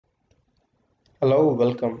Hello,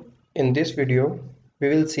 welcome. In this video, we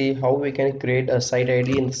will see how we can create a site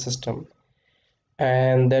ID in the system,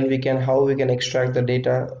 and then how we can extract the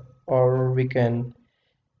data, or we can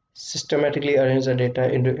systematically arrange the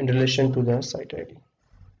data in relation to the site ID.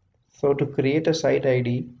 So to create a site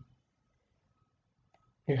ID,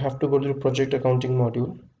 you have to go to the project accounting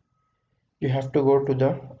module. You have to go to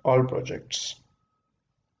the all projects.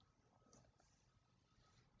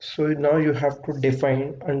 So now you have to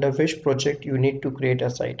define under which project you need to create a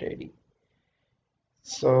site ID.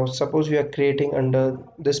 So suppose we are creating under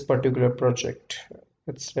this particular project.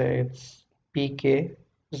 Let's say it's PK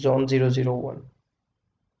zone 001.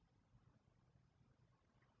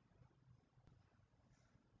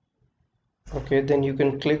 Okay, then you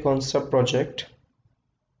can click on sub project,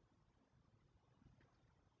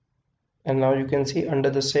 and now you can see under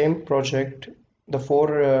the same project the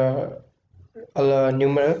four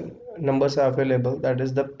numeral numbers are available. That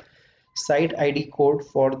is the site ID code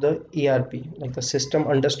for the ERP. Like the system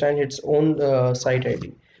understands its own site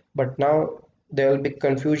ID, but now there will be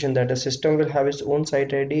confusion that the system will have its own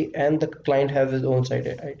site ID and the client has his own site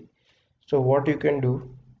ID. So what you can do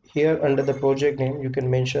here, under the project name, you can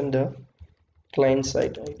mention the client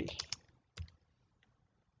site ID.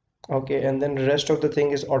 Okay, and then the rest of the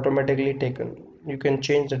thing is automatically taken. You can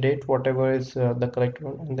change the date, whatever is the correct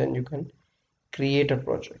one, and then you can create a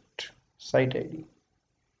project site ID.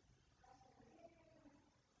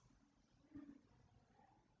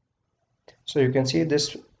 So you can see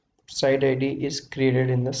this site ID is created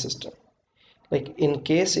in the system. Like in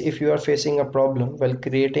case if you are facing a problem while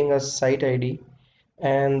creating a site ID,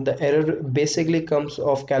 and the error basically comes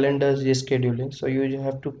of calendar rescheduling, so you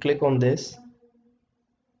have to click on this,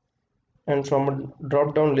 and from a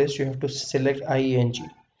drop down list you have to select IENG.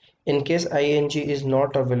 In case IENG is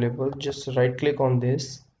not available, just right click on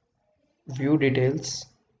this, view details,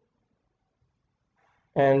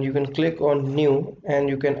 and you can click on new, and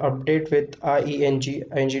you can update with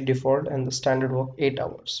IENG default and the standard work 8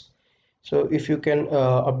 hours. So if you can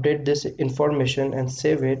update this information and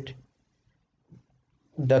save it,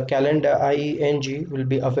 the calendar IENG will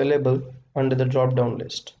be available under the drop down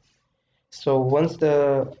list. So once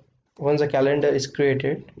the calendar is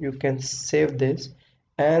created, you can save this,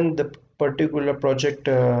 and the particular project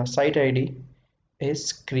site ID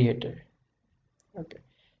is created. Okay,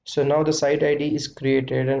 so now the site ID is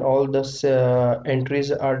created and all the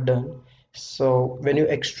entries are done. So when you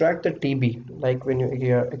extract the TB, like when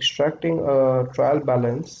you are extracting a trial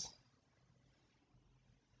balance,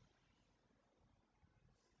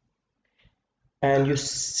 and you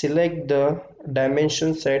select the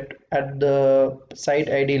dimension set at the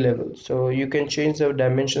site ID level, so you can change the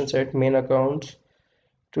dimension set main accounts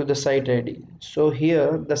to the site ID. So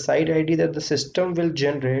here the site ID that the system will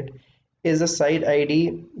generate is the site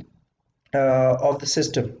ID of the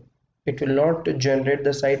system. It will not generate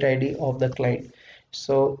the site ID of the client.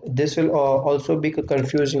 So this will also be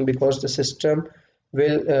confusing, because the system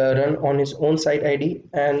will run on its own site ID,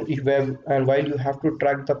 and while you have to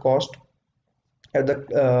track the cost at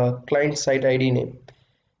the client site ID name.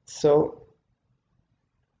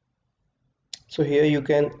 So here you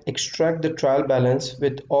can extract the trial balance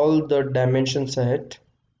with all the dimensions set.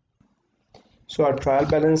 So our trial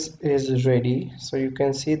balance is ready. So you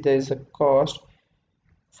can see there is a cost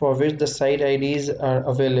for which the site IDs are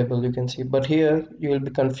available, you can see, but here you will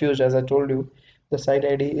be confused. As I told you, the site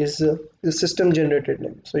ID is the system generated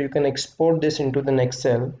name. So you can export this into the next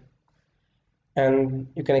cell, and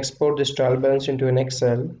you can export this trial balance into an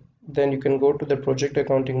Excel. Then you can go to the project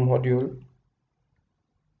accounting module.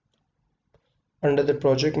 Under the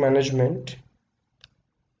project management,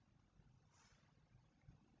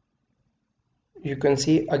 you can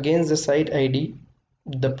see against the site ID,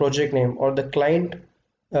 the project name or the client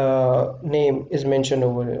name is mentioned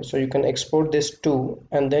over here. So you can export this too,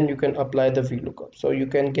 and then you can apply the VLOOKUP. So you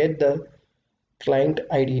can get the client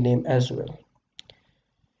ID name as well.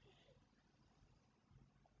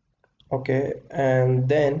 Okay, and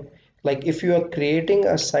then like if you are creating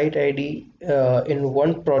a site ID in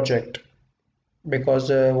one project, because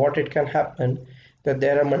what it can happen, that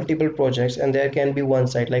there are multiple projects and there can be one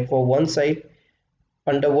site. Like for one site,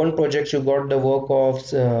 under one project you got the work of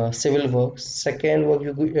civil works, second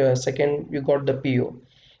you got the PO.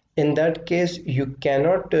 In that case you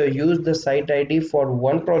cannot use the site ID for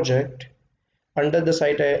one project under the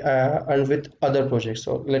site and with other projects.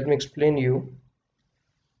 So let me explain you.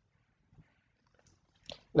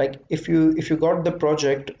 Like if you got the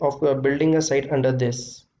project of building a site under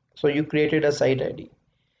this, so you created a site ID.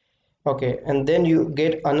 Okay, and then you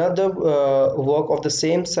get another work of the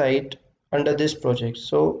same site under this project.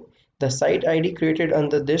 So the site ID created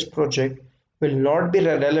under this project will not be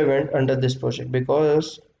relevant under this project,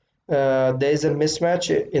 because there is a mismatch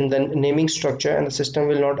in the naming structure and the system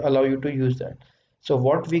will not allow you to use that. So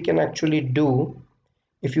what we can actually do,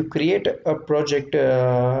 if you create a project,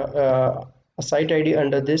 a site ID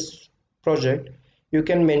under this project, you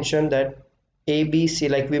can mention that ABC,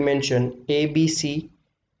 like we mentioned ABC,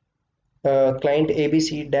 client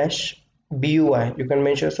ABC dash BUI, you can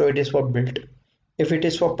mention, so it is for built. If it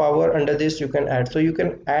is for power, under this you can add, so you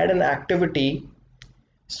can add an activity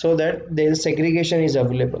so that the segregation is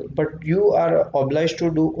available, but you are obliged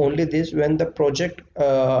to do only this when the project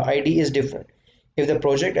ID is different. If the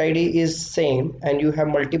project ID is same and you have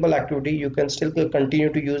multiple activity, you can still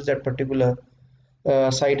continue to use that particular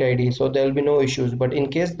site ID, so there will be no issues. But in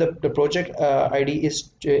case the project ID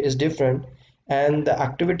is different and the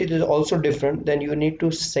activity is also different, then you need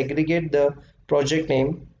to segregate the project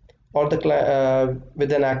name or the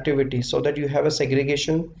with an activity so that you have a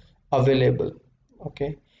segregation available.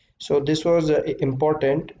 Okay, so this was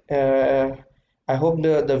important. I hope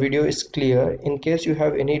the video is clear. In case you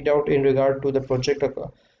have any doubt in regard to the project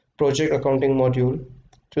accounting module,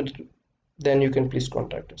 to then you can please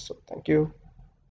contact us. So thank you.